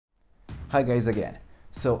Hi guys again.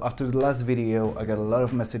 So after the last video I got a lot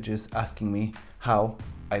of messages asking me how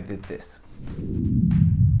I did this.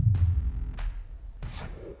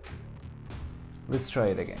 Let's try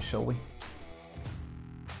it again, shall we?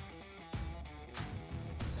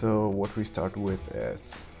 So what we start with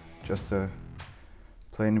is just a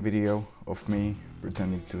plain video of me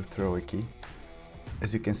pretending to throw a key.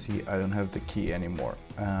 As you can see, I don't have the key anymore.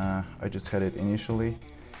 I just had it initially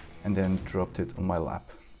and then dropped it on my lap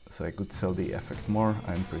so I could sell the effect more.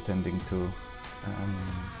 I'm pretending to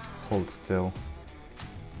hold still.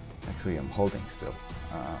 Actually, I'm holding still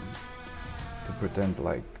to pretend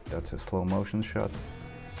like that's a slow motion shot.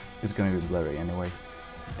 It's gonna be blurry anyway.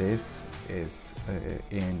 This is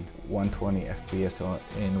in 120 FPS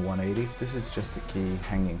in 180. This is just a key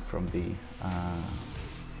hanging from the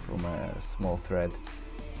from a small thread,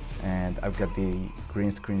 and I've got the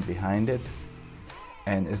green screen behind it.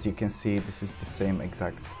 And as you can see, this is the same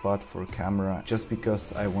exact spot for camera, just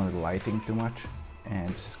because I wanted lighting too much, and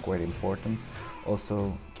it's quite important.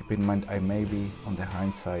 Also, keep in mind I may be on the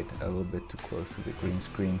hindsight a little bit too close to the green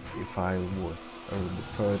screen. If I was a little bit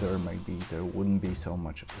further, maybe there wouldn't be so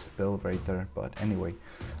much of a spill right there. But anyway,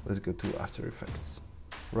 let's go to After Effects.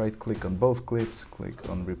 Right click on both clips, click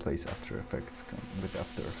on Replace After Effects with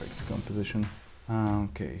After Effects Composition.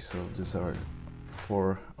 Okay, so these are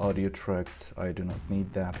 4 audio tracks. I do not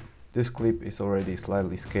need that. This clip is already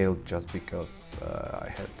slightly scaled just because I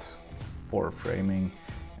had poor framing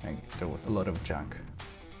and there was a lot of junk.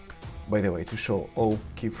 By the way, to show all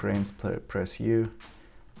keyframes, press U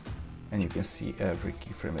and you can see every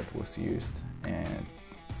keyframe that was used, and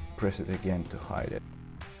press it again to hide it.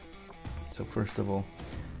 So first of all,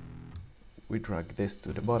 we drag this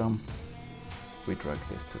to the bottom, we drag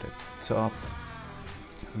this to the top.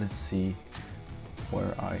 Let's see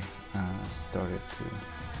where I started to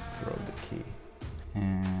throw the key,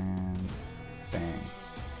 and bang,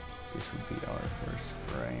 this would be our first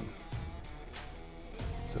frame.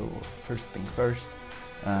 So first thing first,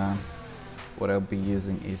 what I'll be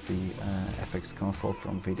using is the FX console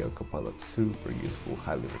from Video Copilot. Super useful,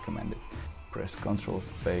 highly recommended. Press Ctrl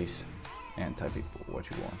Space and type it what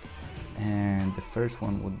you want. And the first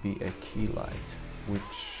one would be a key light,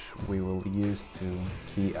 which we will use to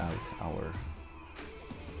key out our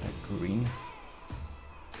green.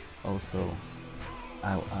 Also,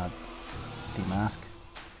 I'll add the mask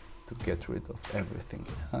to get rid of everything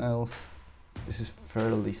else. This is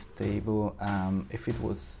fairly stable. If it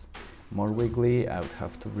was more wiggly, I would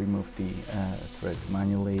have to remove the threads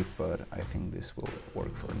manually, but I think this will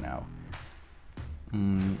work for now.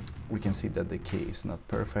 We can see that the key is not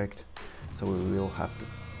perfect, so we will have to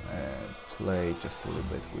play just a little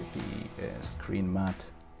bit with the screen matte.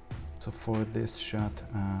 So for this shot,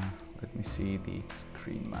 let me see the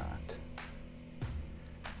screen matte.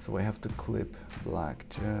 So I have to clip black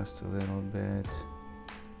just a little bit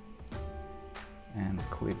and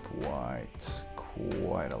clip white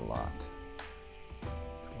quite a lot,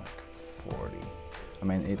 like 40. I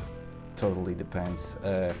mean, it totally depends.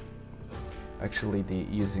 Actually,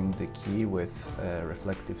 using the key with a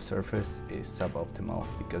reflective surface is suboptimal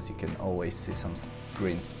because you can always see some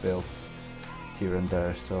green spill here and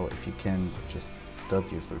there. So if you can, just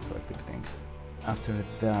don't use reflective things. After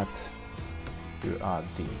that, you add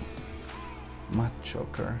the matte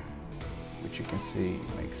choker, which you can see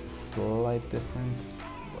makes a slight difference,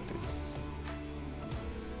 but it's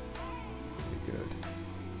pretty good.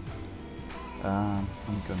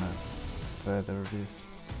 I'm gonna feather this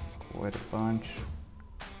quite a bunch.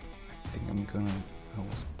 I think I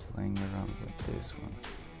was playing around with this one.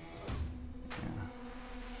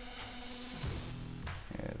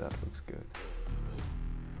 Yeah, that looks good.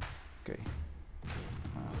 Okay.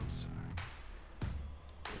 Sorry.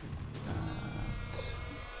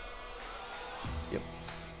 Yep.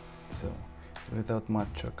 So, without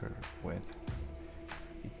matte choker width,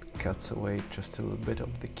 it cuts away just a little bit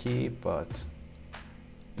of the key, but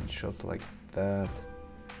in shots like that,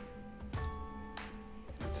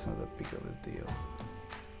 it's not that big of a deal.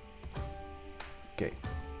 Okay.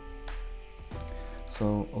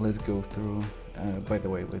 So let's go through. By the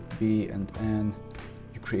way, with B and N,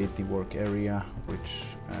 you create the work area, which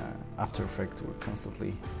After Effects will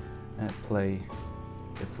constantly play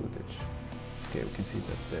the footage. Okay, we can see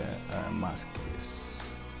that the mask is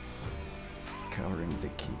covering the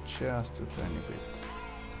key just a tiny bit.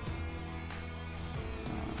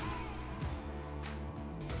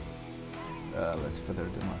 Let's feather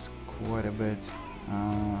the mask quite a bit.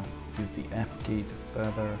 Use the F key to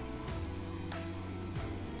feather.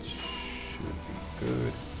 Should be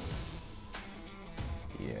good.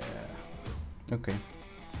 Yeah. Okay,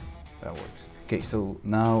 that works. Okay, so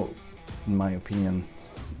now in my opinion,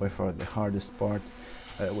 by far the hardest part,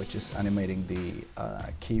 which is animating the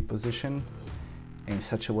key position in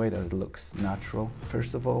such a way that it looks natural.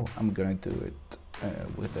 First of all, I'm going to do it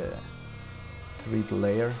with a 3D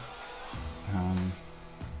layer.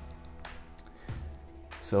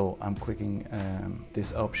 So I'm clicking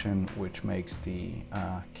this option, which makes the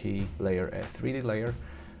key layer a 3D layer,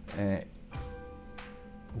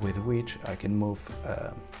 with which I can move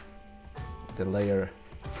the layer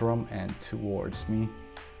from and towards me,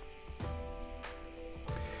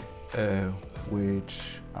 which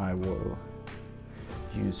I will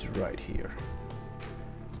use right here.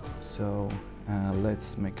 So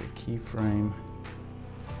let's make a keyframe.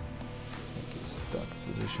 Let's make it start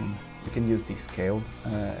position. We can use the scale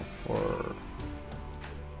for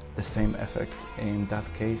the same effect in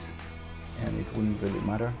that case, and it wouldn't really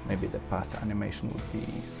matter. Maybe the path animation would be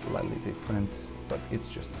slightly different, but it's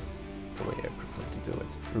just the way I prefer to do it.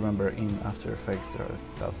 Remember, in After Effects there are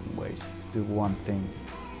 1,000 ways to do one thing.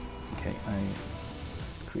 Okay, I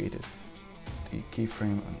created the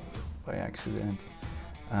keyframe by accident.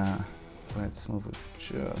 Let's move it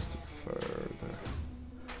just further.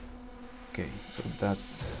 Okay, so that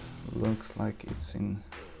looks like it's in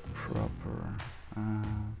proper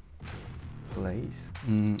place.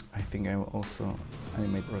 I think I will also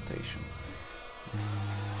animate rotation.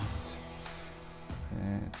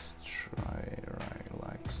 And let's try right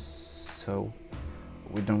like so.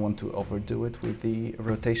 We don't want to overdo it with the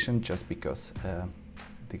rotation, just because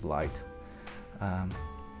the light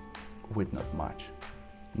would not match.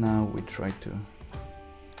 Now we try to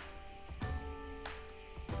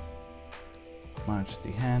match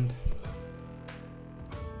the hand.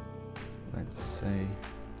 Let's say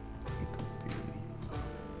it would be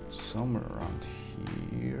somewhere around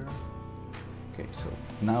here. Okay, so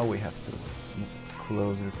now we have to move it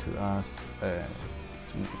closer to us,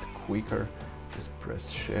 to move it quicker. Just press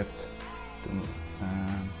Shift. To move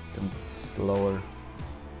it slower,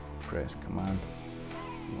 press Command.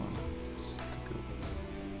 We want this to go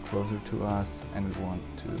closer to us, and we want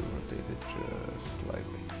to rotate it just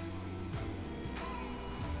slightly.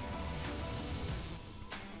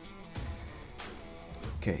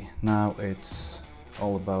 Okay, now it's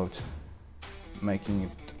all about making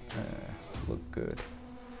it look good.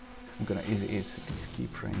 I'm gonna easy ease these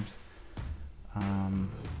keyframes. I'm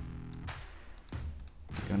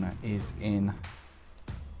gonna ease in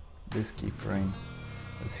this keyframe.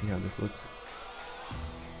 Let's see how this looks.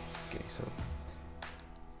 Okay,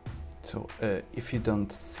 so if you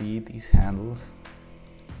don't see these handles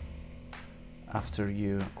after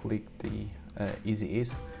you click the easy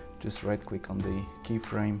ease, just right click on the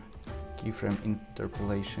keyframe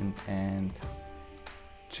interpolation, and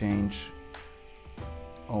change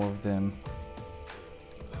all of them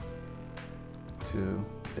to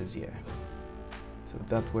Bezier. So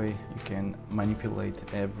that way you can manipulate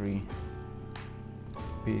every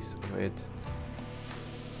piece of it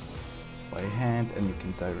by hand, and you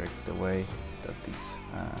can direct the way that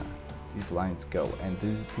these lines go, and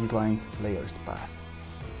these lines layers path.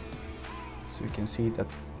 So you can see that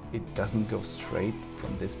it doesn't go straight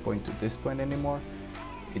from this point to this point anymore.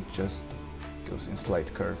 It just goes in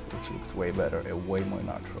slight curve, which looks way better and way more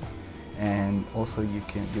natural. And also you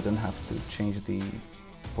don't have to change the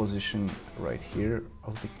position right here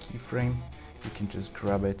of the keyframe. You can just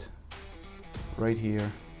grab it right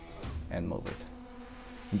here and move it,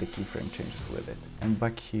 and the keyframe changes with it. And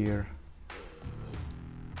back here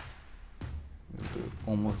we'll do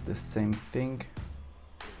almost the same thing,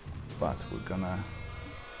 but we're gonna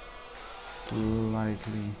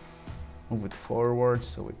slightly move it forward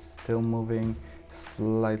so it's still moving,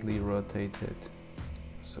 slightly rotate it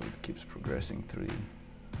so it keeps progressing through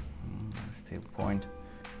the stable point.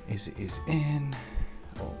 Easy is in.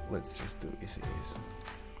 Oh, let's just do easy is.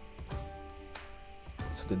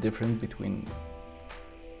 So the difference between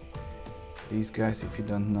these guys, if you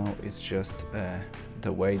don't know, is just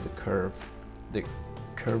the way the curve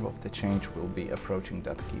of the change will be approaching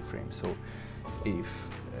that keyframe. So if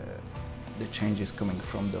the change is coming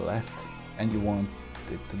from the left and you want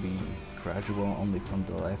it to be gradual only from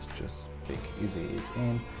the left, just pick easy is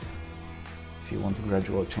in. If you want a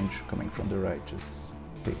gradual change coming from the right, just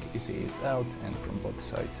pick easy is out, and from both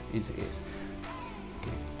sides easy is.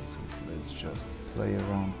 Okay, so let's just play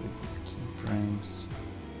around with these keyframes.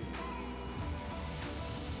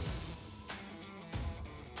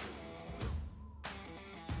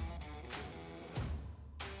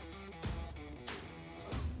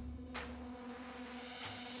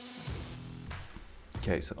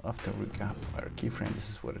 Okay, so after we got our keyframe, this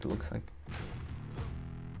is what it looks like.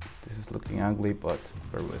 This is looking ugly, but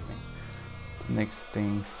bear with me. The next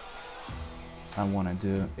thing I want to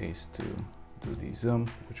do is to do the zoom,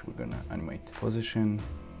 which we're gonna animate. Position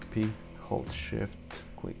P, hold Shift,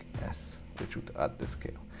 click S, which would add the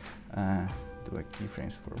scale. Do a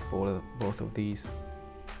keyframes for both of these.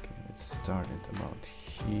 Okay, let's start it about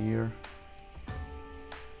here.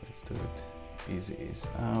 Let's do it. Easy is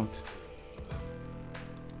out.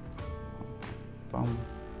 Bum.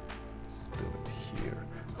 Let's do it here.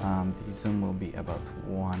 The zoom will be about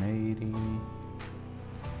 180.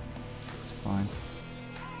 It's fine.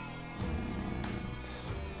 And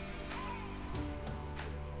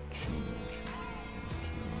change it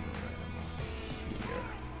to right about here.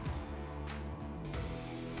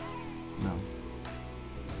 Now,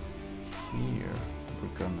 here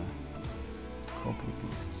we're gonna copy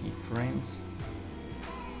these keyframes,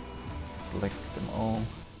 select them all,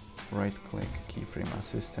 right click, keyframe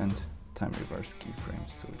assistant, time reverse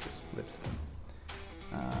keyframes, so it just flips them.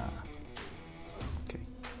 Okay.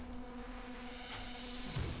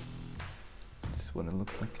 This is what it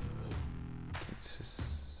looks like. Okay, this is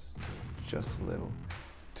just a little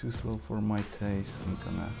too slow for my taste. I'm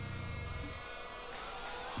gonna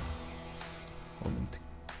hold them to,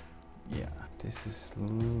 yeah, this is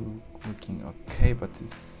looking okay, but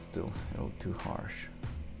it's still a little too harsh.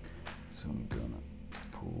 So I'm gonna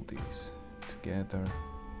pull these together.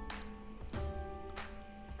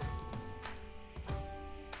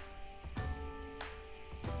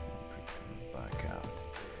 Bring them back out.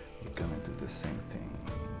 We're gonna do the same thing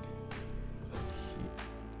here.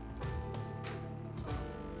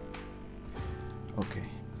 Okay,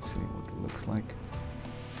 see what it looks like.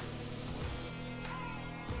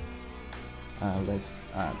 Let's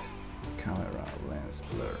add camera lens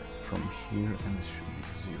blur from here, and it should be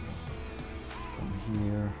 0. From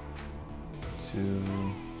here to,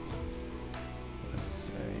 let's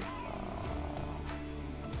say,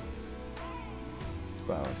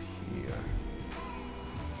 about here.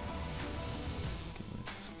 Okay,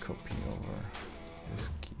 let's copy over this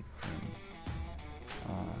keyframe.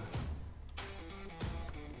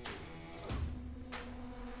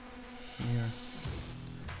 Here.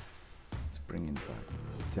 Let's bring it back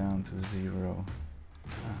down to 0.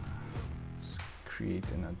 Let's create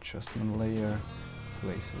an adjustment layer.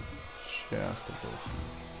 Place it just above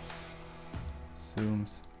these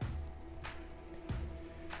zooms.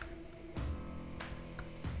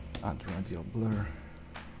 Add radial blur.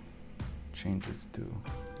 Change it to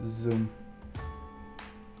zoom.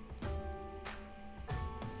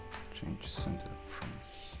 Change center from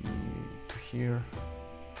here to here.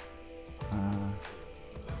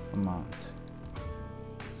 Amount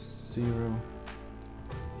 0.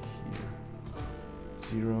 Here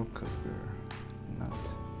 0, because we're not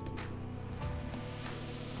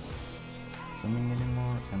zooming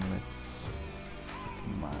anymore, and let's put the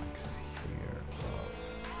max here of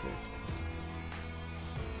 50.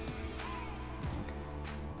 Okay.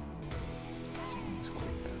 So let's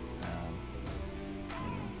click that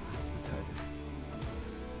inside it.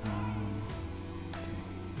 Okay.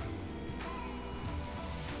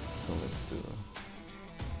 So let's do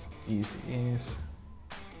easy is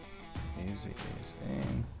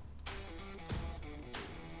in.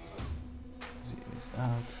 Out.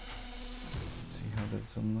 Let's see how that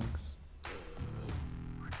zoom looks.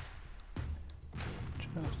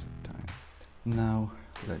 Just a tiny. Now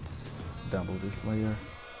let's double this layer.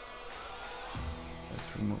 Let's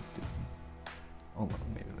remove the. Oh, well,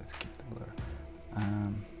 maybe let's keep the blur.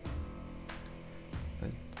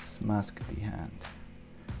 Let's mask the hand.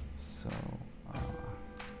 So.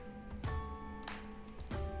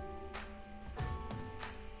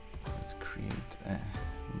 Let's create a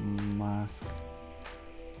mask.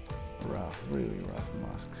 Really rough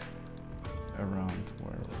mask around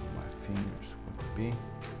where my fingers would be.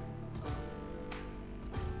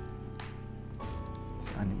 Let's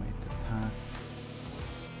animate the path.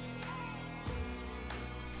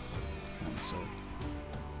 I'm sorry,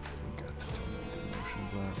 forgot to turn on the motion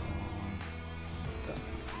blur on that one.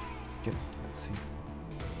 Okay, let's see.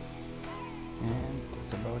 And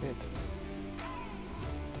that's about it.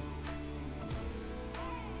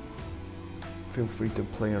 Feel free to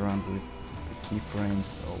play around with the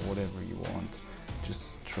keyframes or whatever you want.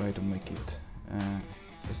 Just try to make it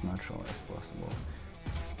as natural as possible.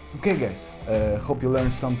 Okay guys, hope you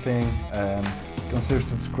learned something. Consider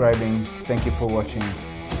subscribing. Thank you for watching,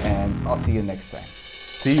 and I'll see you next time.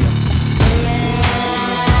 See you!